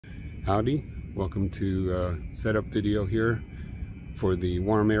Howdy, welcome to a setup video here for the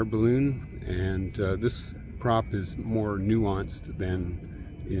warm air balloon, and this prop is more nuanced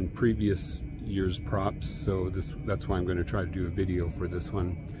than in previous year's props, so that's why I'm going to try to do a video for this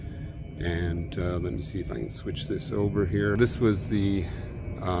one. And let me see if I can switch this over here. This was the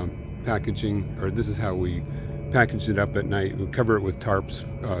packaging, or this is how we package it up at night. We cover it with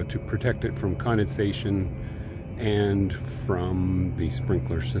tarps to protect it from condensation and from the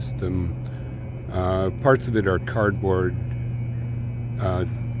sprinkler system. Parts of it are cardboard,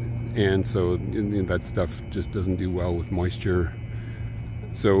 and so that stuff just doesn't do well with moisture.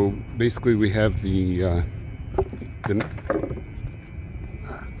 So basically we have the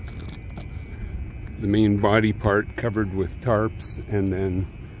main body part covered with tarps, and then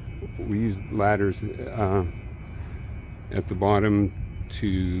we use ladders at the bottom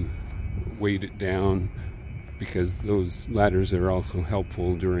to weight it down, because those ladders are also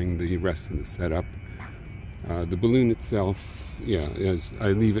helpful during the rest of the setup. The balloon itself, as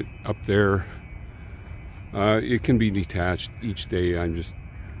I leave it up there, it can be detached each day. I'm just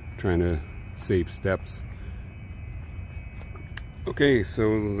trying to save steps. Okay, so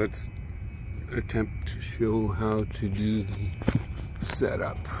let's attempt to show how to do the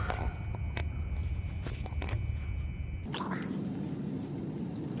setup.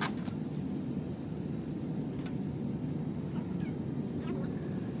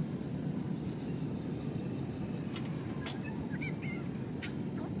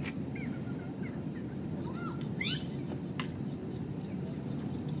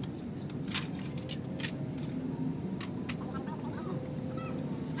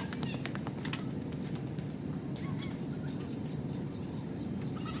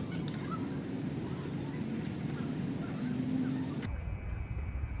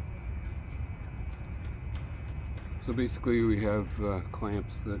 So basically we have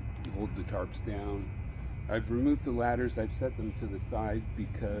clamps that hold the tarps down. I've removed the ladders. I've set them to the side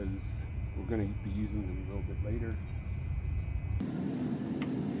because we're going to be using them a little bit later.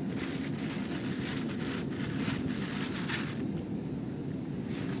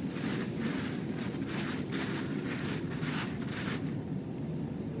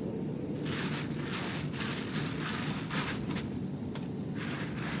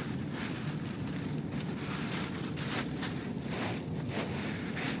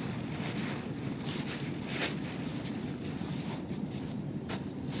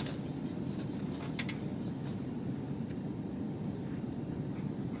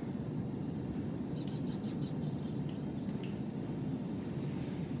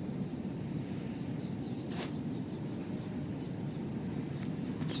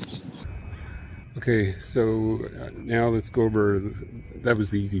 Okay, so now let's go over, that was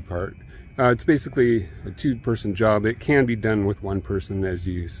the easy part. It's basically a two-person job. It can be done with one person, as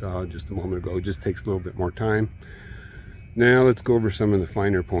you saw just a moment ago. It just takes a little bit more time. Now let's go over some of the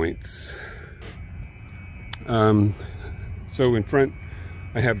finer points. So in front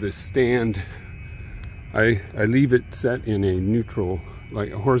I have this stand. I leave it set in a neutral, like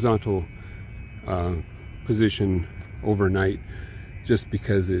a horizontal position overnight, just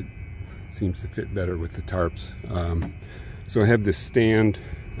because it seems to fit better with the tarps. So I have this stand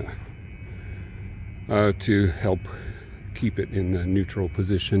to help keep it in the neutral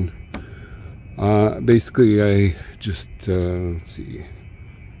position. Basically I just let's see,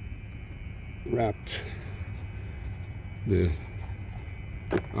 wrapped the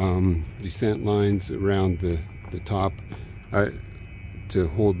descent lines around the top to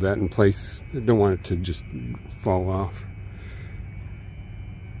hold that in place. I don't want it to just fall off.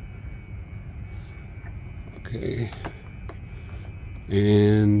 Okay,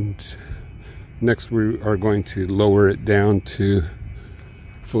 and next we are going to lower it down to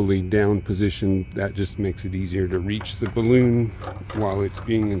fully down position. That just makes it easier to reach the balloon while it's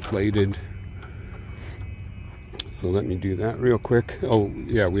being inflated. So let me do that real quick. Oh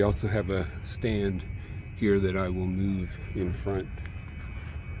yeah, we also have a stand here that I will move in front.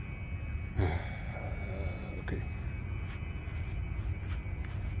 Okay.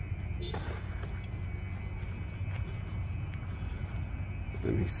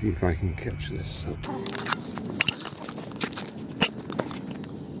 Let me see if I can catch this. Okay.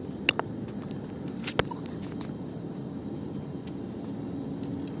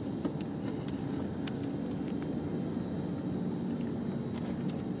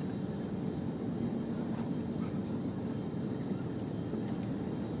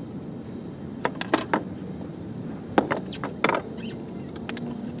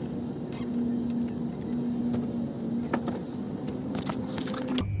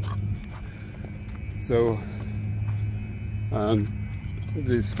 So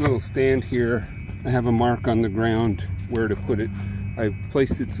this little stand here, I have a mark on the ground where to put it. I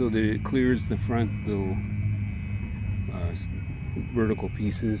placed it so that it clears the front little vertical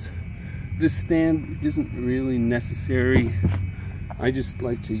pieces. This stand isn't really necessary. I just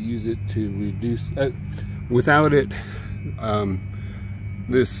like to use it to reduce, without it,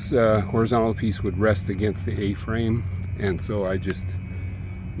 this horizontal piece would rest against the A-frame, and so I just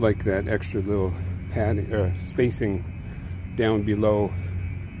like that extra little pad, spacing down below,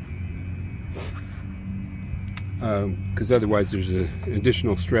 because otherwise there's an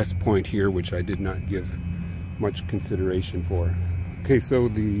additional stress point here which I did not give much consideration for. Okay, so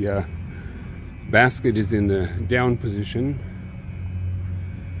the basket is in the down position.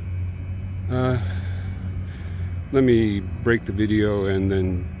 Let me break the video and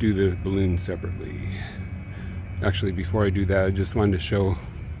then do the balloon separately. Actually, before I do that, I just wanted to show,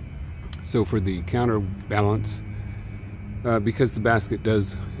 so for the counterbalance, because the basket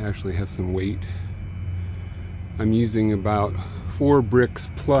does actually have some weight, I'm using about 4 bricks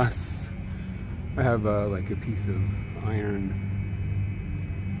plus, I have like a piece of iron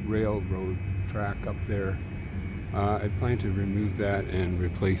railroad track up there. I plan to remove that and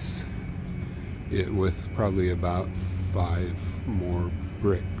replace it with probably about 5 more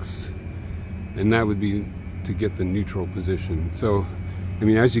bricks, and that would be to get the neutral position. So I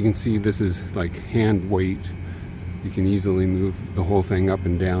mean, as you can see, this is like hand weight. You can easily move the whole thing up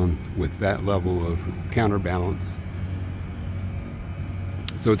and down with that level of counterbalance.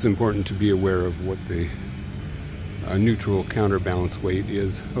 So it's important to be aware of what the neutral counterbalance weight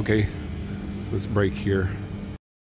is. Okay, let's break here.